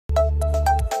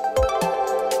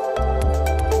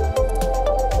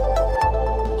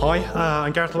Hi,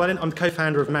 I'm Gareth Llewellyn. I'm the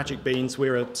co-founder of Magic Beans.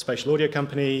 We're a spatial audio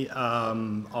company.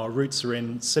 Our roots are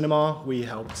in cinema.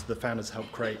 The founders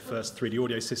helped create first 3D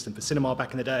audio system for cinema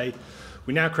back in the day.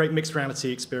 We now create mixed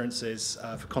reality experiences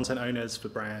for content owners, for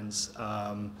brands.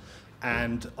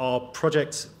 And our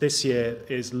project this year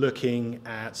is looking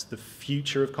at the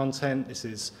future of content. This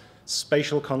is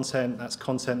spatial content. That's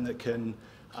content that can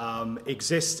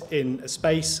exist in a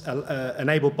space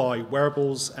enabled by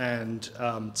wearables and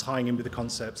tying in with the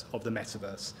concept of the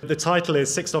Metaverse. The title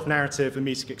is Six-Off Narrative and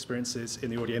Music Experiences in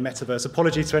the Audio Metaverse.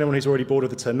 Apologies to anyone who's already bored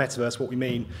of the term Metaverse. What we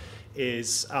mean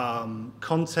is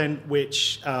content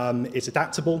which is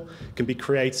adaptable, can be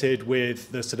created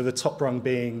with the top rung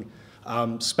being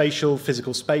spatial,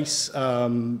 physical space,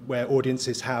 where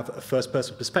audiences have a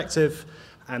first-person perspective,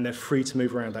 and they're free to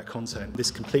move around that content. This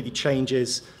completely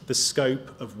changes the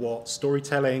scope of what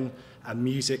storytelling and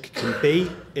music can be.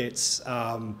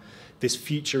 This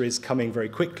future is coming very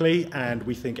quickly, and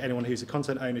we think anyone who's a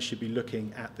content owner should be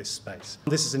looking at this space.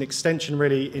 This is an extension,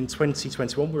 really. In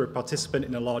 2021, we were a participant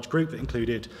in a large group that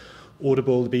included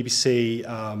Audible, the BBC,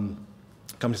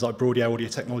 companies like Broadway audio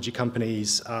technology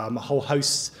companies, a whole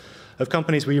host of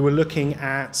companies where you were looking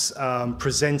at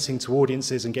presenting to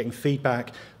audiences and getting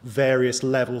feedback various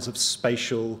levels of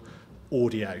spatial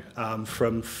audio,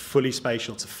 from fully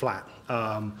spatial to flat.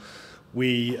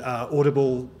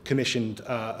 Audible commissioned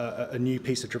a new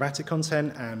piece of dramatic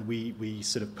content, and we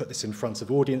sort of put this in front of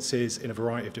audiences in a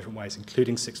variety of different ways,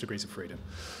 including 6 Degrees of Freedom.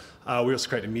 We also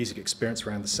created a music experience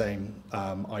around the same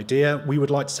idea. We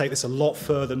would like to take this a lot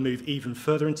further, move even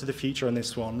further into the future on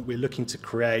this one. We're looking to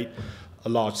create a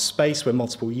large space where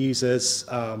multiple users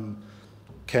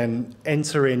can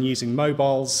enter in using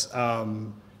mobiles,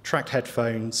 tracked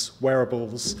headphones,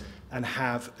 wearables, and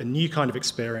have a new kind of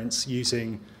experience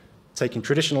taking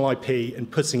traditional IP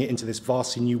and putting it into this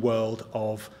vastly new world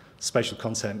of spatial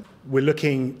content. We're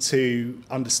looking to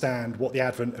understand what the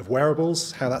advent of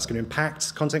wearables, how that's going to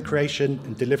impact content creation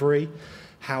and delivery,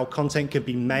 how content can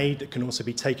be made that can also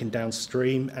be taken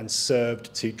downstream and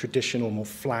served to traditional, more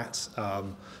flat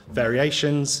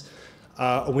variations.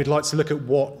 And we'd like to look at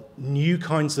what new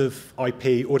kinds of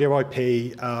IP, audio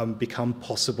IP, become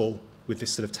possible with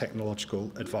this sort of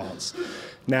technological advance.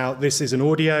 Now, this is an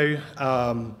audio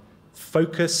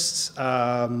focused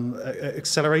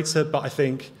accelerator, but I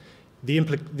think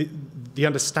the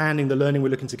understanding, the learning we're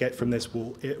looking to get from this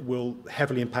will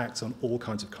heavily impact on all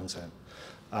kinds of content.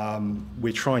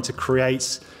 We're trying to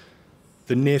create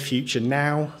the near future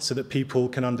now so that people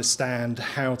can understand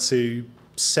how to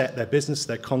set their business,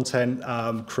 their content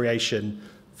creation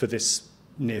for this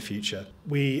near future.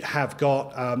 We have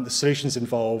got the solutions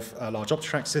involve a large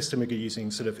OptiTrack system. We're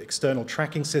using sort of external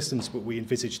tracking systems, but we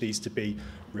envisage these to be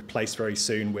replaced very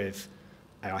soon with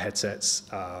AR headsets,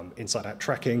 inside-out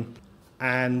tracking.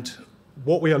 And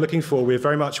what we are looking for,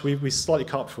 we slightly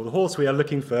cart before the horse. We are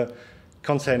looking for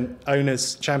content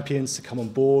owners, champions to come on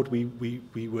board. We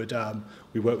work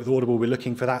with Audible. We're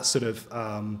looking for that sort of.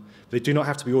 They do not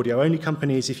have to be audio-only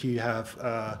companies. If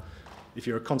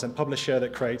you're a content publisher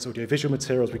that creates audio-visual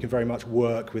materials, we can very much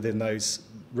work within those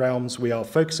realms. We are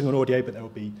focusing on audio, but there will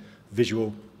be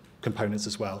visual components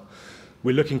as well.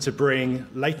 We're looking to bring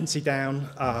latency down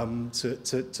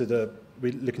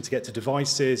we're looking to get to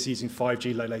devices using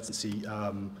 5G low latency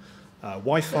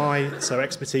Wi-Fi, so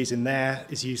expertise in there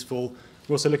is useful.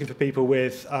 We're also looking for people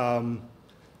with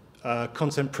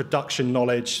content production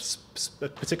knowledge,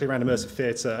 particularly around immersive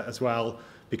theatre as well,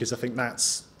 because I think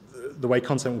that's the way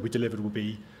content will be delivered will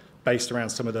be based around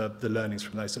some of the learnings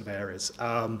from those sort of areas.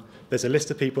 There's a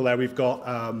list of people there. We've got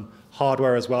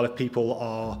hardware as well. If people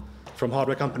are from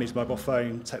hardware companies, mobile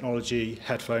phone, technology,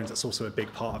 headphones, that's also a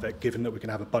big part of it, given that we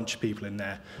can have a bunch of people in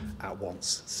there at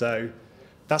once. So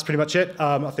that's pretty much it.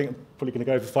 I think I'm probably going to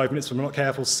go over 5 minutes if I'm not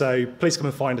careful, so please come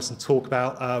and find us and talk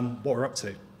about what we're up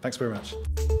to. Thanks very much.